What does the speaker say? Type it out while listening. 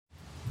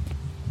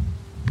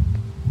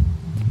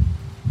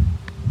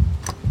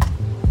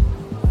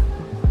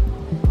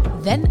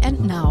Then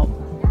and Now,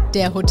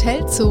 der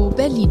Hotel Zoo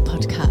Berlin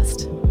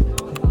Podcast.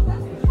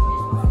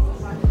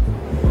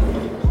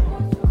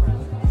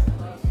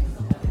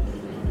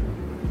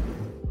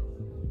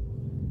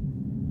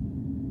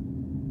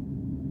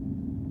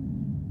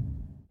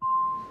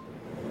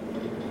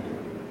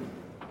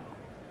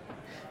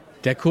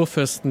 Der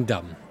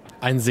Kurfürstendamm,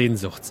 ein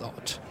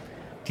Sehnsuchtsort.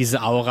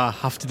 Diese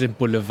Aura haftet im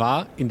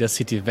Boulevard in der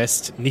City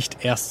West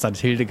nicht erst seit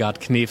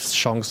Hildegard Knefs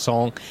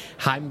Chanson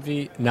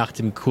Heimweh nach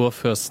dem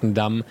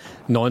Kurfürstendamm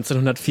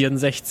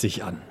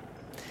 1964 an.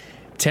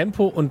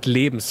 Tempo und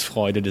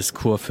Lebensfreude des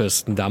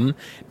Kurfürstendamm,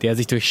 der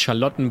sich durch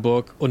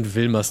Charlottenburg und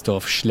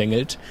Wilmersdorf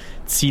schlängelt,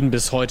 ziehen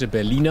bis heute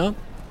Berliner,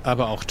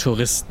 aber auch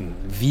Touristen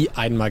wie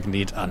ein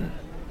Magnet an.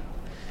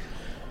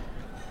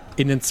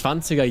 In den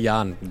 20er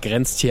Jahren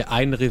grenzt hier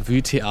ein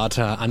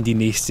Revue-Theater an die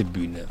nächste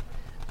Bühne.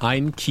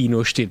 Ein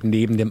Kino steht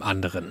neben dem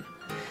anderen.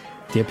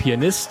 Der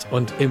Pianist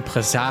und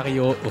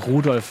Impresario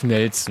Rudolf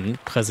Nelson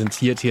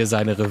präsentiert hier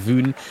seine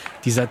Revuen.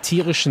 Die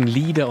satirischen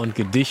Lieder und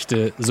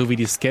Gedichte sowie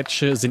die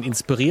Sketche sind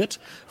inspiriert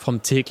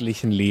vom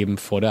täglichen Leben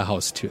vor der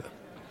Haustür.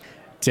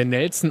 Der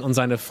Nelson und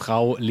seine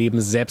Frau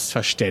leben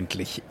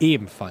selbstverständlich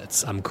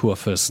ebenfalls am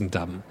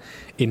Kurfürstendamm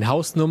in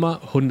Hausnummer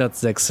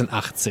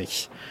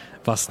 186.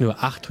 Was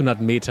nur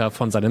 800 Meter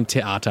von seinem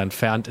Theater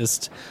entfernt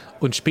ist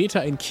und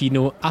später in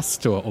Kino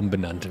Astor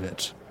umbenannt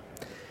wird.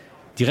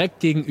 Direkt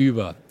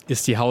gegenüber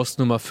ist die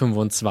Hausnummer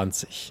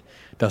 25,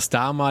 das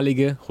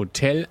damalige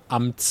Hotel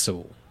am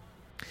Zoo.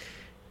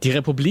 Die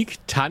Republik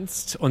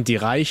tanzt und die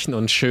Reichen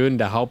und Schönen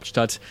der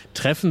Hauptstadt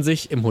treffen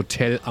sich im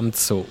Hotel am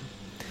Zoo.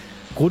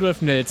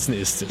 Rudolf Nelson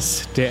ist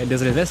es, der in der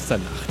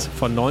Silvesternacht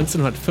von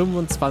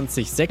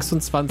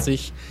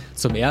 1925-26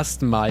 zum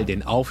ersten Mal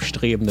den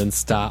aufstrebenden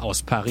Star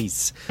aus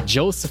Paris,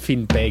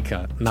 Josephine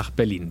Baker, nach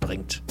Berlin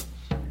bringt.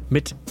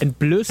 Mit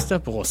entblößter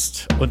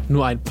Brust und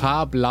nur ein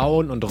paar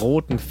blauen und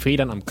roten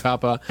Federn am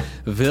Körper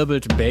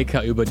wirbelt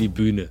Baker über die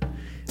Bühne.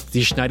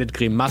 Sie schneidet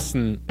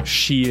Grimassen,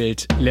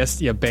 schielt, lässt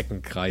ihr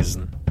Becken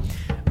kreisen.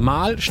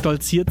 Mal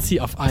stolziert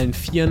sie auf allen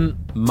Vieren,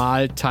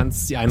 mal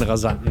tanzt sie einen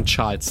rasanten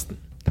Charleston.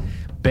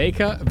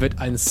 Baker wird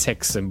ein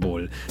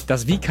Sexsymbol,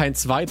 das wie kein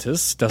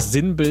zweites das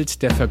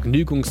Sinnbild der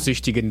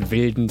vergnügungssüchtigen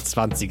wilden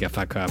Zwanziger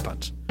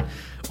verkörpert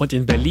und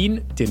in Berlin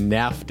den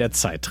Nerv der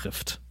Zeit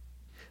trifft.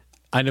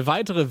 Eine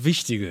weitere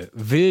wichtige,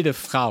 wilde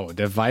Frau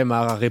der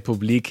Weimarer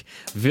Republik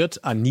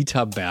wird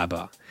Anita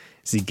Berber.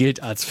 Sie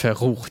gilt als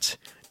verrucht,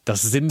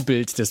 das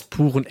Sinnbild des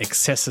puren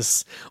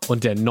Exzesses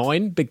und der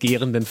neuen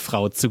begehrenden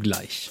Frau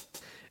zugleich.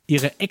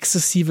 Ihre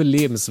exzessive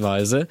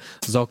Lebensweise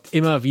sorgt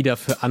immer wieder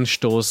für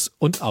Anstoß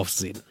und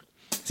Aufsehen.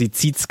 Sie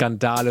zieht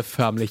Skandale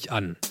förmlich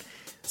an.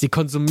 Sie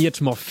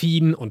konsumiert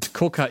Morphin und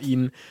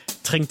Kokain,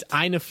 trinkt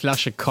eine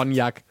Flasche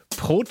Cognac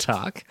pro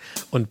Tag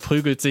und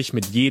prügelt sich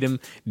mit jedem,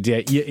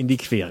 der ihr in die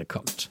Quere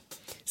kommt.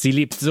 Sie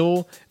lebt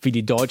so, wie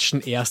die Deutschen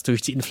erst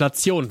durch die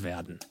Inflation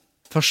werden.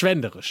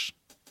 Verschwenderisch.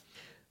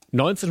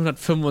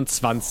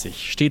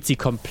 1925 steht sie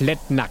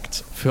komplett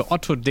nackt für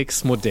Otto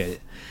Dix Modell,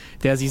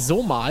 der sie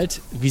so malt,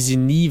 wie sie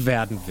nie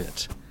werden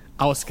wird.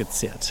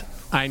 Ausgezehrt,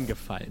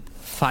 eingefallen,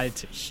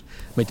 faltig,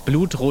 mit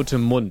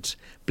blutrotem Mund,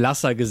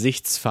 blasser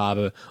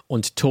Gesichtsfarbe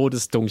und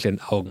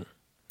todesdunklen Augen.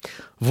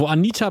 Wo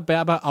Anita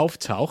Berber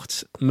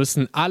auftaucht,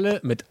 müssen alle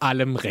mit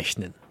allem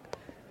rechnen.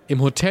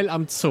 Im Hotel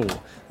am Zoo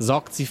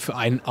sorgt sie für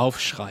einen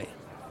Aufschrei.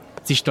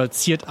 Sie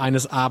stolziert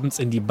eines Abends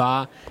in die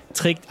Bar,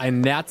 trägt einen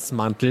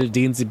Nerzmantel,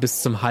 den sie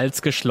bis zum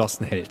Hals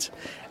geschlossen hält.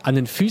 An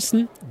den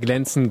Füßen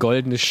glänzen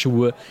goldene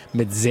Schuhe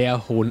mit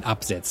sehr hohen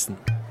Absätzen.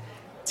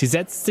 Sie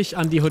setzt sich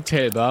an die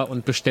Hotelbar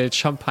und bestellt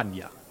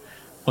Champagner.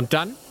 Und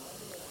dann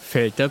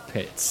fällt der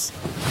Pelz.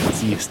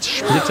 Sie ist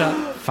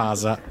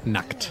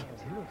splitterfasernackt.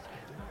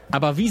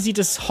 Aber wie sieht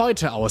es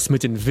heute aus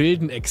mit den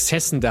wilden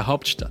Exzessen der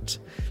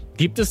Hauptstadt?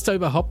 Gibt es da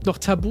überhaupt noch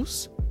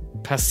Tabus?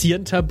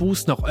 Passieren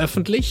Tabus noch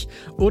öffentlich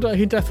oder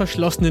hinter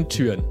verschlossenen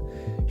Türen?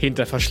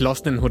 Hinter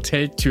verschlossenen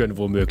Hoteltüren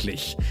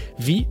womöglich.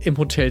 Wie im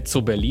Hotel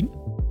Zoo Berlin?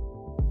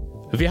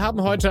 Wir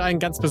haben heute einen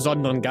ganz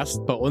besonderen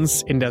Gast bei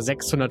uns in der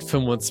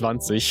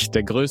 625,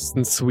 der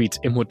größten Suite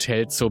im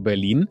Hotel Zoo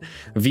Berlin.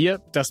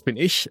 Wir, das bin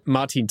ich,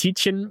 Martin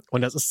Tietjen,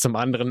 und das ist zum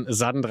anderen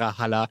Sandra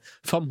Haller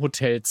vom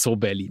Hotel Zoo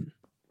Berlin.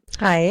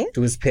 Hi.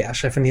 Du bist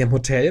PR-Chefin hier im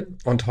Hotel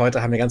und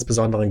heute haben wir einen ganz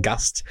besonderen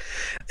Gast.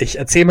 Ich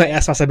erzähle mal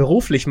erst, was er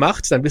beruflich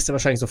macht, dann wisst ihr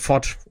wahrscheinlich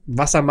sofort,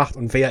 was er macht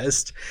und wer er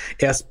ist.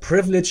 Er ist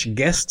Privileged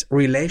Guest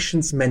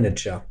Relations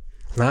Manager.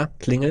 Na,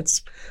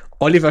 klingelt's?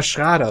 Oliver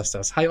Schrader ist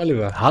das. Hi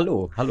Oliver.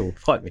 Hallo,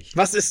 freut mich.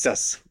 Was ist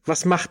das?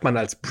 Was macht man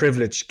als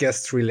Privileged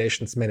Guest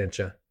Relations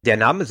Manager? Der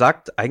Name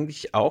sagt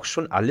eigentlich auch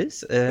schon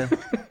alles.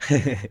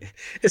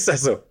 Ist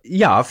das so?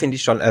 Ja, finde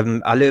ich schon.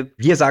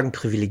 Wir sagen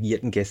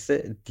privilegierten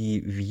Gäste,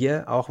 die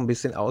wir auch ein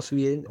bisschen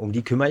auswählen. Um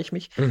die kümmere ich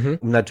mich.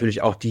 Um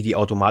natürlich auch die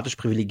automatisch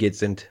privilegiert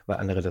sind, weil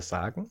andere das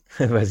sagen,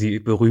 weil sie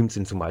berühmt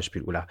sind zum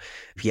Beispiel oder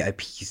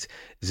VIPs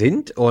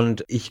sind.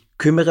 Und ich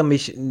kümmere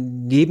mich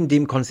neben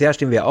dem Concierge,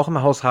 den wir auch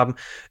im Haus haben,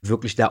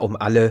 wirklich da um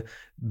alle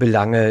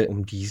Belange,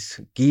 um die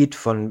es geht.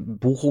 Von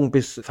Buchung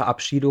bis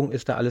Verabschiedung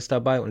ist da alles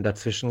dabei und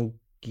dazwischen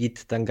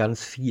geht dann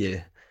ganz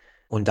viel.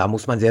 Und da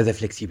muss man sehr, sehr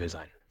flexibel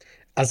sein.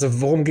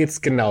 Also worum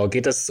geht's genau?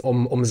 Geht es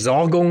um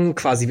Umsorgung,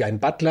 quasi wie ein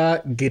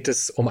Butler? Geht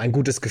es um ein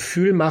gutes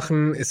Gefühl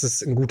machen? Ist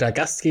es ein guter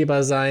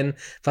Gastgeber sein?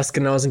 Was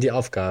genau sind die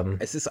Aufgaben?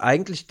 Es ist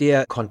eigentlich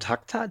der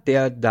Kontakter,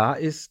 der da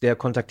ist, der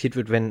kontaktiert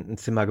wird, wenn ein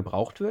Zimmer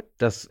gebraucht wird.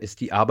 Das ist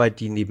die Arbeit,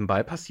 die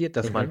nebenbei passiert,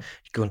 dass man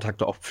die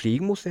Kontakte auch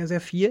pflegen muss, sehr,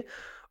 sehr viel.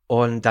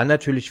 Und dann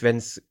natürlich, wenn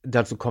es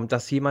dazu kommt,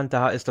 dass jemand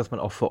da ist, dass man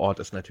auch vor Ort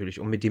ist natürlich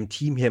und mit dem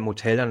Team hier im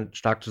Hotel dann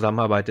stark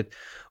zusammenarbeitet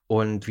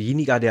und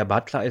weniger der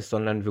Butler ist,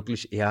 sondern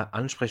wirklich eher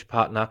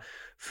Ansprechpartner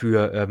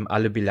für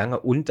alle Belange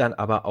und dann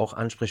aber auch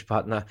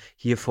Ansprechpartner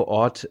hier vor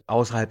Ort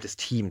außerhalb des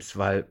Teams,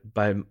 weil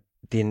bei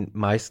den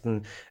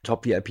meisten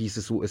Top-VIPs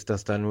es so ist,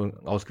 dass da nur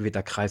ein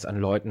ausgewählter Kreis an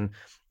Leuten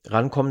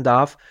rankommen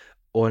darf.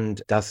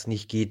 Und das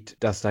nicht geht,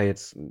 dass da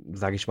jetzt,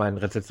 sage ich mal, ein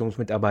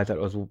Rezeptionsmitarbeiter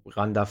oder so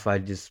ran darf,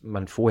 weil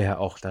man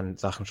vorher auch dann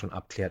Sachen schon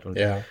abklärt und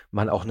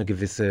man auch eine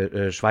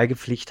gewisse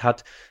Schweigepflicht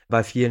hat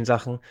bei vielen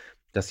Sachen,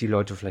 dass die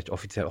Leute vielleicht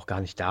offiziell auch gar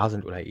nicht da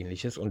sind oder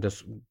ähnliches. Und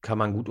das kann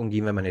man gut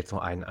umgehen, wenn man jetzt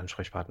nur einen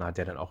Ansprechpartner hat,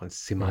 der dann auch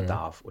ins Zimmer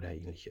darf oder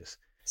ähnliches.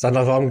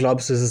 Sandra, warum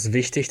glaubst du, ist es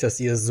wichtig, dass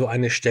ihr so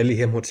eine Stelle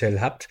hier im Hotel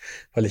habt?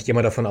 Weil ich gehe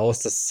mal davon aus,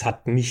 das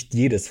hat nicht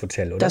jedes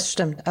Hotel, oder? Das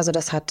stimmt. Also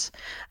das hat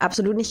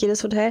absolut nicht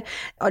jedes Hotel.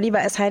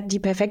 Oliver ist halt die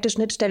perfekte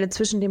Schnittstelle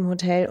zwischen dem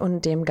Hotel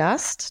und dem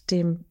Gast,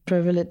 dem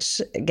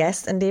Privileged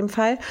Guest in dem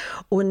Fall,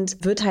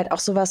 und wird halt auch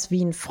sowas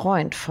wie ein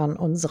Freund von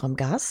unserem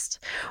Gast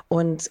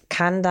und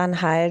kann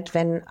dann halt,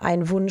 wenn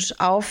ein Wunsch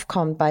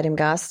aufkommt bei dem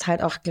Gast,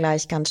 halt auch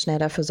gleich ganz schnell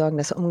dafür sorgen,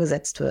 dass er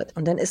umgesetzt wird.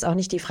 Und dann ist auch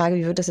nicht die Frage,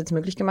 wie wird das jetzt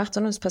möglich gemacht,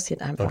 sondern es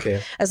passiert einfach. Okay.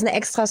 Also eine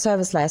extra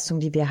Serviceleistung,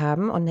 die wir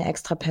haben und eine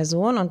extra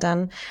Person und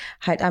dann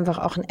halt einfach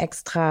auch ein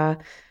extra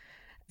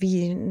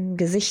wie ein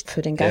Gesicht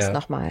für den Gast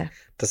nochmal.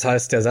 Das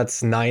heißt, der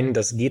Satz "Nein,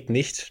 das geht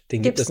nicht",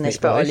 den gibt es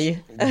nicht bei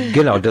Olli.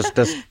 Genau, das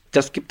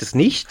gibt es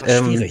nicht.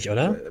 Schwierig,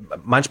 oder?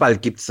 Manchmal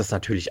gibt es das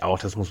natürlich auch,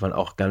 das muss man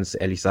auch ganz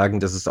ehrlich sagen.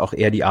 Das ist auch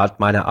eher die Art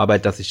meiner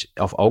Arbeit, dass ich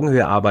auf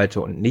Augenhöhe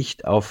arbeite und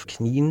nicht auf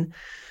Knien.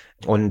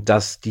 Und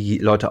dass die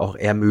Leute auch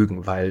eher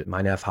mögen, weil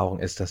meine Erfahrung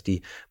ist, dass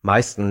die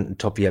meisten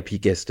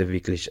Top-VIP-Gäste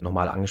wirklich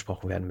normal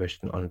angesprochen werden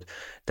möchten und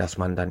dass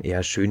man dann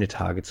eher schöne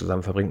Tage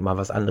zusammen verbringt, mal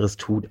was anderes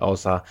tut,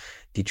 außer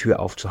die Tür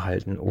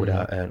aufzuhalten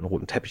oder einen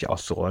roten Teppich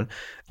auszurollen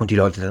und die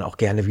Leute dann auch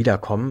gerne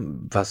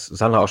wiederkommen, was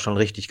Sandra auch schon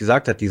richtig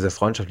gesagt hat, dieser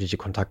freundschaftliche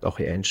Kontakt auch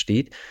eher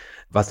entsteht.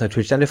 Was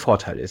natürlich dann der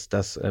Vorteil ist,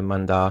 dass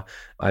man da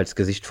als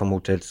Gesicht vom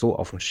Hotel so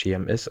auf dem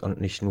Schirm ist und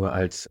nicht nur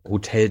als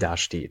Hotel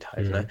dasteht.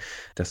 Halt, ne?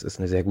 Das ist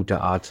eine sehr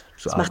gute Art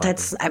zu arbeiten. Das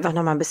macht halt einfach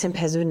nochmal ein bisschen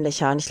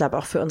persönlicher. Und ich glaube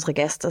auch für unsere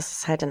Gäste ist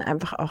es halt dann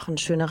einfach auch ein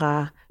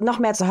schönerer, noch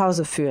mehr zu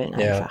Hause fühlen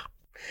einfach.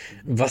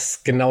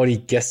 Was genau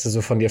die Gäste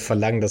so von dir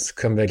verlangen, das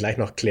können wir gleich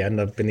noch klären.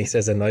 Da bin ich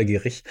sehr, sehr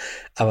neugierig.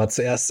 Aber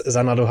zuerst,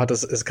 Sandra, du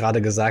hattest es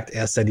gerade gesagt,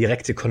 erst der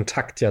direkte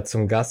Kontakt ja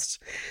zum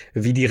Gast.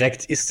 Wie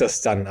direkt ist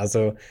das dann?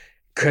 Also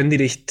können die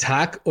dich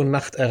Tag und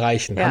Nacht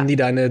erreichen? Haben die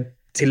deine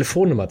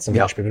Telefonnummer zum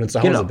Beispiel, wenn du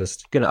zu Hause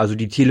bist? Genau, also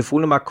die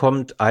Telefonnummer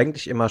kommt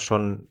eigentlich immer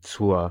schon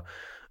zur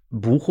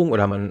Buchung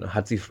oder man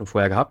hat sie schon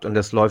vorher gehabt und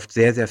das läuft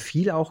sehr, sehr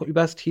viel auch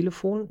übers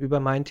Telefon, über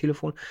mein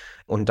Telefon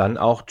und dann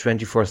auch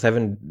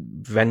 24/7,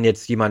 wenn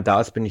jetzt jemand da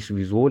ist, bin ich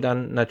sowieso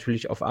dann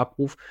natürlich auf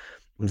Abruf.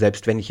 Und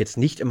selbst wenn ich jetzt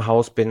nicht im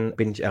Haus bin,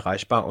 bin ich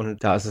erreichbar.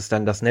 Und da ist es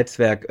dann das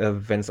Netzwerk,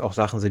 wenn es auch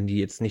Sachen sind, die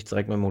jetzt nichts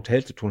direkt mit dem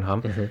Hotel zu tun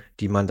haben,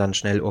 die man dann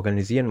schnell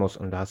organisieren muss.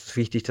 Und da ist es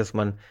wichtig, dass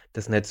man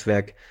das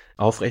Netzwerk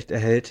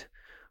aufrechterhält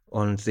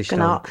und sich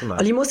dann kümmert.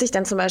 Olli muss sich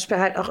dann zum Beispiel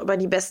halt auch über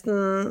die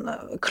besten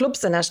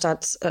Clubs in der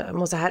Stadt,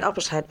 muss er halt auch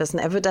Bescheid wissen.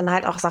 Er wird dann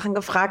halt auch Sachen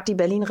gefragt, die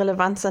Berlin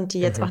relevant sind, die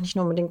jetzt auch nicht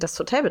nur unbedingt das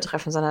Hotel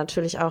betreffen, sondern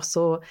natürlich auch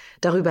so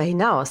darüber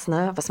hinaus.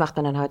 Ne? Was macht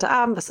man denn heute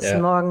Abend? Was ist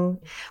morgen?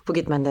 Wo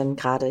geht man denn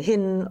gerade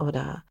hin?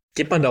 Oder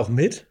geht man da auch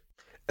mit?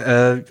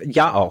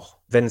 Ja, auch.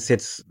 Wenn es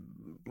jetzt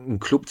ein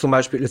Club zum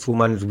Beispiel ist, wo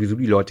man sowieso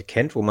die Leute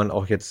kennt, wo man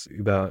auch jetzt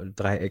über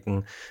 3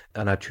 Ecken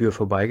an der Tür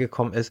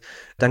vorbeigekommen ist,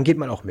 dann geht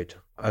man auch mit.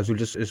 Also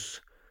das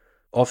ist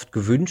oft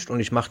gewünscht und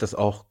ich mache das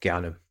auch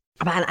gerne.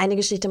 Aber an eine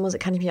Geschichte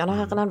kann ich mich auch noch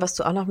erinnern, was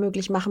du auch noch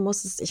möglich machen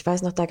musstest. Ich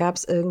weiß noch, da gab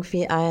es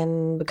irgendwie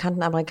einen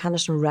bekannten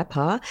amerikanischen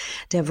Rapper,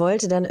 der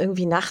wollte dann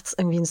irgendwie nachts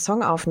irgendwie einen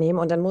Song aufnehmen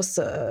und dann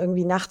musste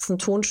irgendwie nachts ein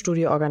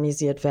Tonstudio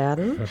organisiert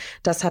werden.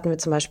 Das hatten wir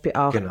zum Beispiel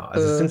auch. Genau,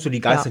 also es sind so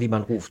die Geister, die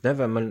man ruft. Ne?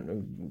 Wenn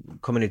man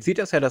kommuniziert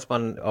das ja, dass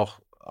man auch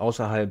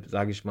außerhalb,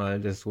 sage ich mal,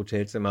 des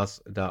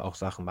Hotelzimmers da auch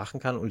Sachen machen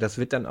kann. Und das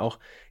wird dann auch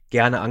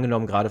gerne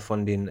angenommen, gerade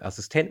von den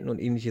Assistenten und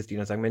ähnliches, die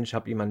dann sagen, Mensch, ich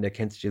habe jemanden, der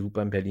kennt sich hier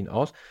super in Berlin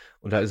aus.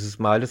 Und da ist es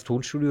mal das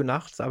Tonstudio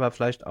nachts, aber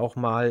vielleicht auch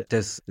mal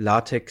das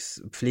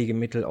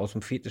Latex-Pflegemittel aus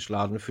dem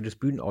Fetischladen für das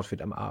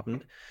Bühnenoutfit am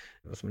Abend,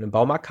 was man im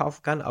Baumarkt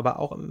kaufen kann, aber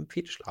auch im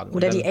Fetischladen.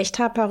 Oder die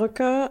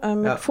Echthaarperücke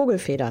mit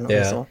Vogelfedern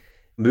oder so.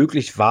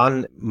 Möglich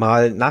waren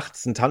mal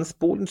nachts einen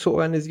Tanzboden zu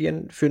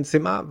organisieren für ein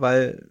Zimmer,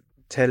 weil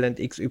Talent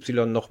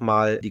XY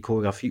nochmal die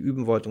Choreografie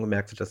üben wollte und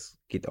gemerkt hat, das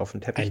geht auf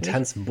den Teppich. Ein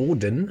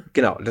Tanzboden?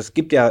 Genau, das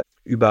gibt ja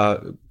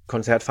über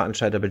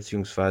Konzertveranstalter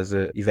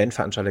bzw.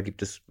 Eventveranstalter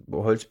gibt es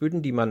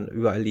Holzböden, die man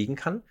überall legen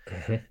kann.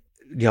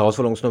 Die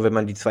Herausforderung ist nur, wenn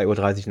man die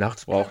 2:30 Uhr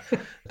nachts braucht,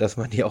 dass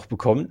man die auch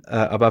bekommt,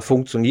 aber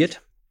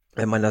funktioniert.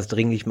 wenn man das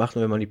dringlich macht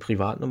und wenn man die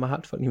Privatnummer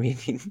hat von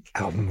demjenigen.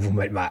 Aber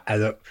Moment mal,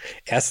 also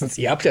erstens,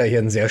 ihr habt ja hier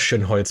einen sehr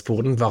schönen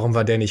Holzboden. Warum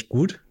war der nicht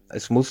gut?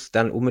 Es muss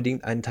dann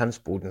unbedingt ein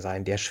Tanzboden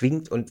sein, der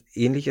schwingt und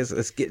ähnliches.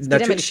 Es geht Wieder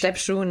mit natürlich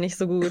Steppschuhen nicht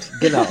so gut.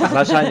 Genau,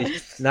 wahrscheinlich.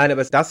 Nein,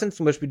 aber das sind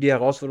zum Beispiel die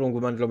Herausforderungen, wo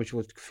man, glaube ich,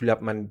 das Gefühl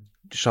hat, man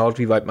schaut,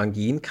 wie weit man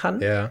gehen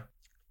kann. Ja.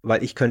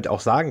 Weil ich könnte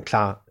auch sagen,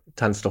 klar,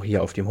 tanz doch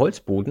hier auf dem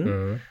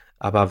Holzboden,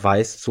 aber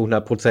weiß zu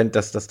 100%,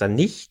 dass das dann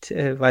nicht,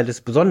 weil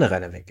das Besondere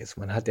an der weg ist.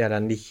 Man hat ja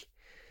dann nicht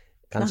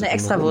ganz Noch eine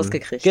extra Wurst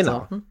gekriegt.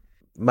 Genau. So.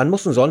 Man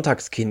muss ein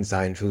Sonntagskind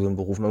sein für so einen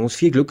Beruf. Man muss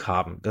viel Glück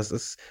haben. Das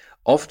ist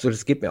oft so,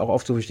 das geht mir auch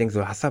oft so, wo ich denke,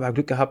 so hast du aber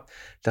Glück gehabt,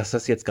 dass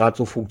das jetzt gerade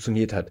so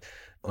funktioniert hat.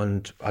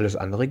 Und alles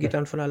andere geht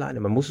dann von alleine.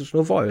 Man muss es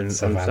nur wollen und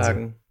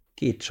sagen,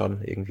 geht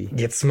schon irgendwie.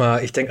 Jetzt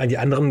mal, ich denke an die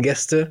anderen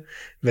Gäste.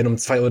 Wenn um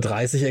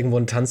 2:30 Uhr irgendwo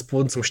ein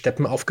Tanzboden zum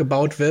Steppen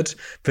aufgebaut wird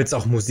es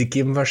auch Musik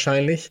geben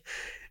wahrscheinlich.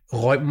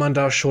 Räumt man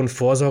da schon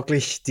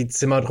vorsorglich die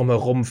Zimmer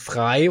drumherum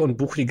frei und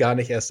bucht die gar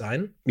nicht erst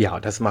ein?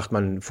 Ja, das macht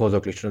man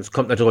vorsorglich schon. Es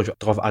kommt natürlich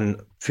drauf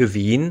an, für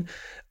wen.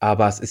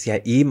 Aber es ist ja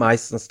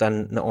meistens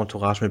dann eine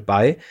Entourage mit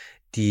bei,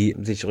 die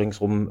sich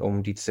ringsrum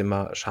um die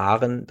Zimmer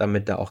scharen,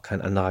 damit da auch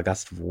kein anderer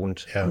Gast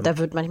wohnt. Ja. Und da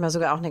wird manchmal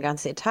sogar auch eine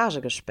ganze Etage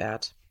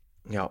gesperrt.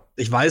 Ja.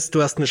 Ich weiß,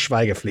 du hast eine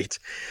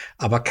Schweigepflicht,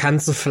 aber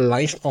kannst du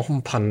vielleicht auch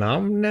ein paar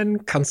Namen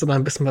nennen? Kannst du da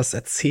ein bisschen was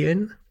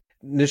erzählen?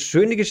 Eine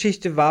schöne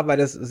Geschichte war, weil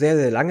das sehr,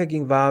 sehr lange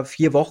ging, war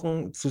 4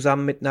 Wochen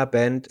zusammen mit einer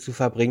Band zu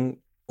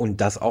verbringen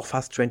und das auch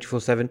fast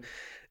 24/7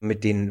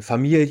 mit den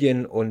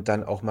Familien und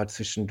dann auch mal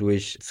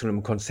zwischendurch zu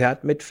einem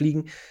Konzert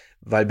mitfliegen,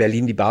 weil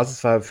Berlin die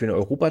Basis war für eine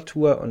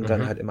Europatour und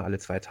dann halt immer alle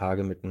 2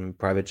 Tage mit einem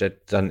Private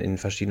Jet dann in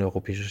verschiedene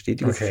europäische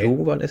Städte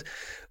geflogen worden ist.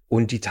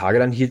 Und die Tage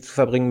dann hier zu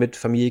verbringen mit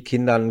Familie,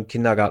 Kindern,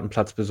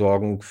 Kindergartenplatz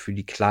besorgen für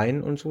die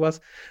Kleinen und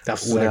sowas.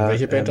 Darfst du sagen,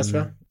 welche Band das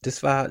war?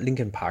 Das war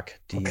Linkin Park,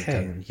 die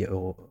dann hier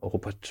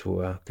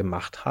Europatour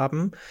gemacht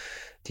haben.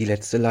 Die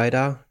letzte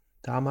leider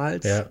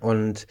damals. Ja.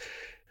 Und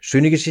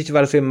schöne Geschichte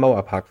war, dass wir im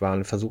Mauerpark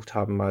waren, versucht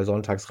haben, mal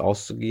sonntags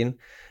rauszugehen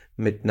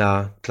mit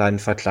einer kleinen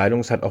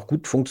Verkleidung. Es hat auch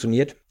gut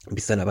funktioniert,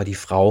 bis dann aber die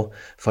Frau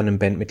von einem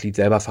Bandmitglied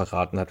selber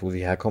verraten hat, wo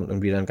sie herkommt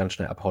und wir dann ganz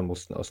schnell abhauen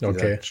mussten aus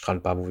dieser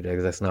Strandbar, wo wir da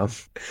gesessen haben.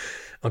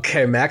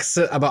 Okay, merkst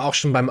du aber auch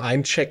schon beim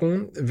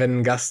Einchecken, wenn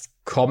ein Gast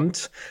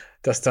kommt,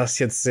 dass das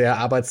jetzt sehr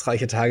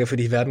arbeitsreiche Tage für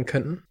dich werden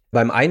könnten?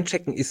 Beim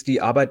Einchecken ist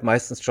die Arbeit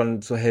meistens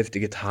schon zur Hälfte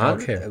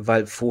getan,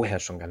 weil vorher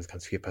schon ganz,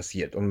 ganz viel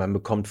passiert. Und man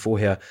bekommt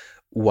vorher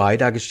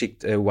Wider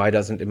geschickt.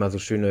 Wider sind immer so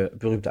schöne,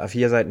 berühmte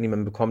A4-Seiten, die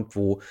man bekommt,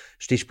 wo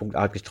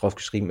stichpunktartig drauf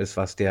geschrieben ist,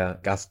 was der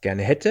Gast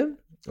gerne hätte.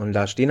 Und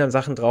da stehen dann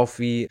Sachen drauf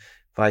wie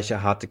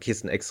weiche, harte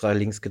Kissen, extra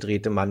links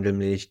gedrehte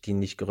Mandelmilch, die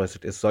nicht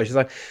geröstet ist. Solche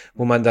Sachen,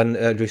 wo man dann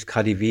durchs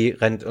KaDeWe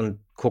rennt und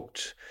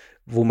guckt,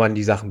 wo man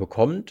die Sachen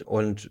bekommt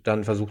und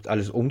dann versucht,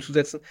 alles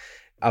umzusetzen.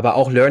 Aber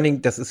auch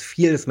Learning, das ist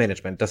vieles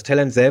Management. Das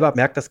Talent selber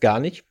merkt das gar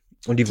nicht.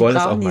 Und die wollen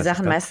es auch brauchen die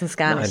Sachen meistens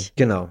gar nicht.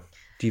 Genau.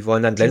 Die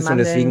wollen dann glänzen und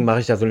deswegen mache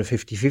ich da so eine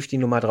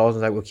 50-50-Nummer draus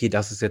und sage, okay,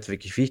 das ist jetzt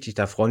wirklich wichtig,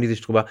 da freuen die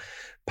sich drüber,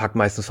 pack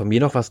meistens von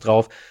mir noch was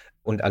drauf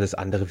und alles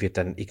andere wird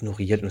dann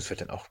ignoriert und es wird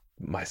dann auch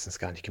meistens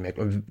gar nicht gemerkt.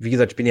 Und wie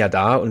gesagt, ich bin ja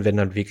da und wenn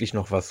dann wirklich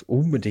noch was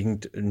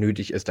unbedingt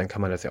nötig ist, dann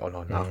kann man das ja auch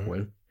noch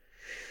nachholen.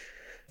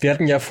 Wir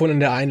hatten ja vorhin in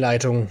der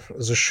Einleitung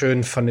so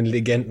schön von den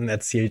Legenden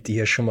erzählt, die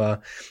hier schon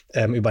mal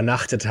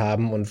übernachtet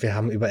haben und wir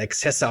haben über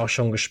Exzesse auch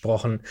schon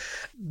gesprochen.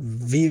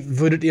 Wie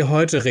würdet ihr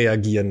heute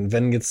reagieren,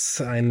 wenn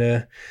jetzt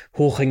eine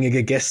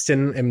hochrangige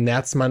Gästin im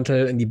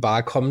Nerzmantel in die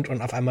Bar kommt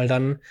und auf einmal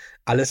dann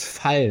alles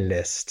fallen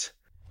lässt?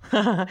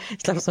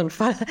 Ich glaube, so einen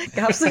Fall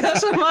gab es ja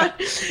schon mal.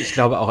 Ich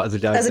glaube auch. Also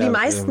die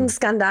meisten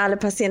Skandale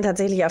passieren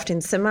tatsächlich auf den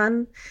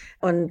Zimmern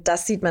und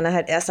das sieht man dann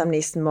halt erst am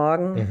nächsten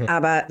Morgen.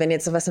 Aber wenn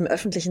jetzt sowas im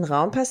öffentlichen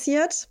Raum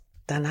passiert,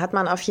 dann hat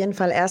man auf jeden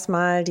Fall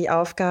erstmal die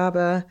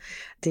Aufgabe,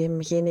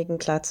 demjenigen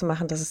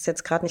klarzumachen, dass es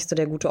jetzt gerade nicht so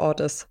der gute Ort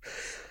ist.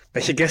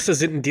 Welche Gäste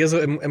sind denn dir so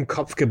im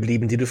Kopf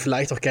geblieben, die du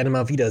vielleicht auch gerne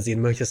mal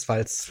wiedersehen möchtest,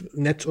 weil es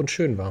nett und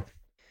schön war?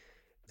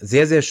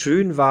 Sehr, sehr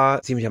schön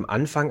war, ziemlich am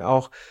Anfang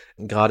auch,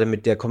 gerade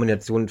mit der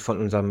Kombination von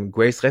unserem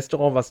Grace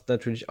Restaurant, was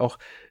natürlich auch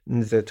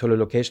eine sehr tolle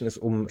Location ist,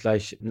 um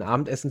gleich ein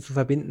Abendessen zu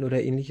verbinden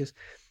oder ähnliches,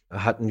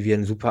 hatten wir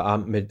einen super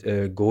Abend mit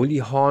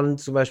Goldie Hawn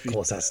zum Beispiel.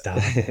 Großer Star.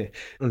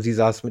 Und sie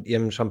saß mit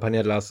ihrem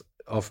Champagnerglas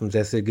auf dem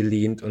Sessel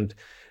gelehnt und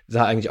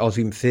sah eigentlich aus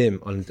wie im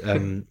Film und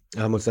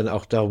haben uns dann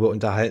auch darüber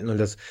unterhalten und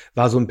das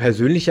war so ein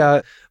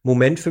persönlicher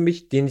Moment für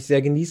mich, den ich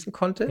sehr genießen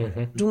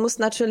konnte. Du musst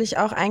natürlich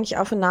auch eigentlich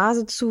auf die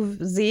Nase zu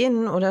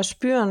sehen oder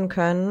spüren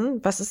können,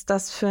 was ist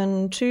das für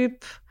ein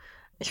Typ.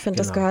 Ich finde,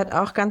 das gehört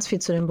auch ganz viel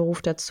zu dem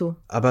Beruf dazu.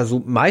 Aber so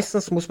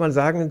meistens muss man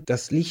sagen,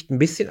 das liegt ein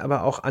bisschen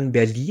aber auch an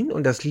Berlin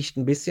und das liegt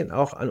ein bisschen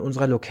auch an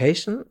unserer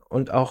Location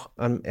und auch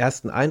am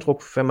ersten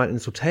Eindruck, wenn man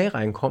ins Hotel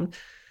reinkommt,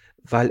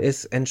 weil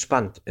es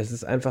entspannt. Es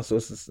ist einfach so,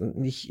 es ist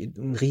nicht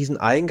ein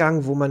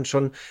Rieseneingang, wo man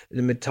schon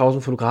mit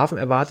 1000 Fotografen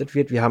erwartet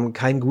wird. Wir haben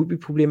kein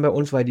Groupie-Problem bei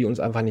uns, weil die uns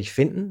einfach nicht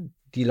finden.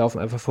 Die laufen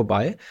einfach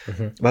vorbei,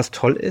 was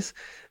toll ist.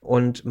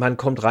 Und man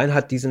kommt rein,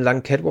 hat diesen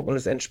langen Catwalk und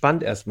es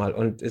entspannt erstmal.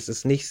 Und es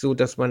ist nicht so,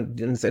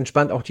 es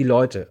entspannt auch die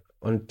Leute.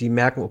 und die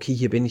merken, okay,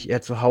 hier bin ich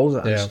eher zu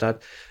Hause,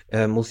 anstatt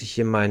muss ich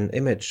hier mein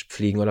Image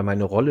pflegen oder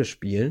meine Rolle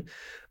spielen.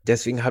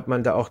 Deswegen hat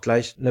man da auch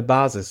gleich eine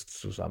Basis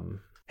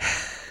zusammen.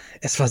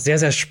 Es war sehr,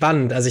 sehr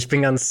spannend. Also ich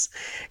bin ganz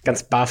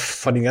baff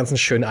von den ganzen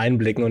schönen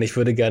Einblicken und ich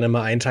würde gerne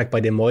mal einen Tag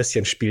bei dem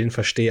Mäuschen spielen,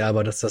 verstehe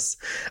aber, dass das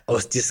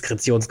aus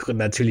Diskretionsgründen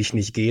natürlich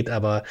nicht geht.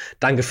 Aber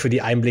danke für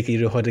die Einblicke, die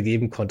du heute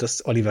geben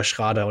konntest, Oliver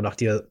Schrader, und auch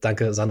dir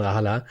danke, Sandra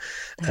Haller.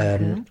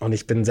 Und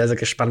ich bin sehr, sehr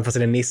gespannt, was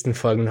in den nächsten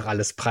Folgen noch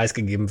alles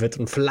preisgegeben wird.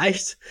 Und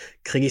vielleicht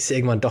kriege ich es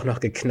irgendwann doch noch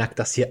geknackt,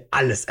 dass hier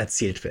alles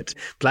erzählt wird.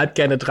 Bleibt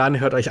gerne dran,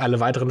 hört euch alle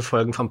weiteren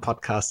Folgen vom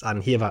Podcast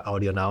an. Hier war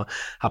AudioNow.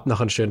 Habt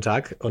noch einen schönen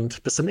Tag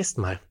und bis zum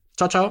nächsten Mal.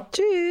 Ciao, ciao.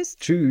 Tschüss.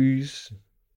 Tschüss.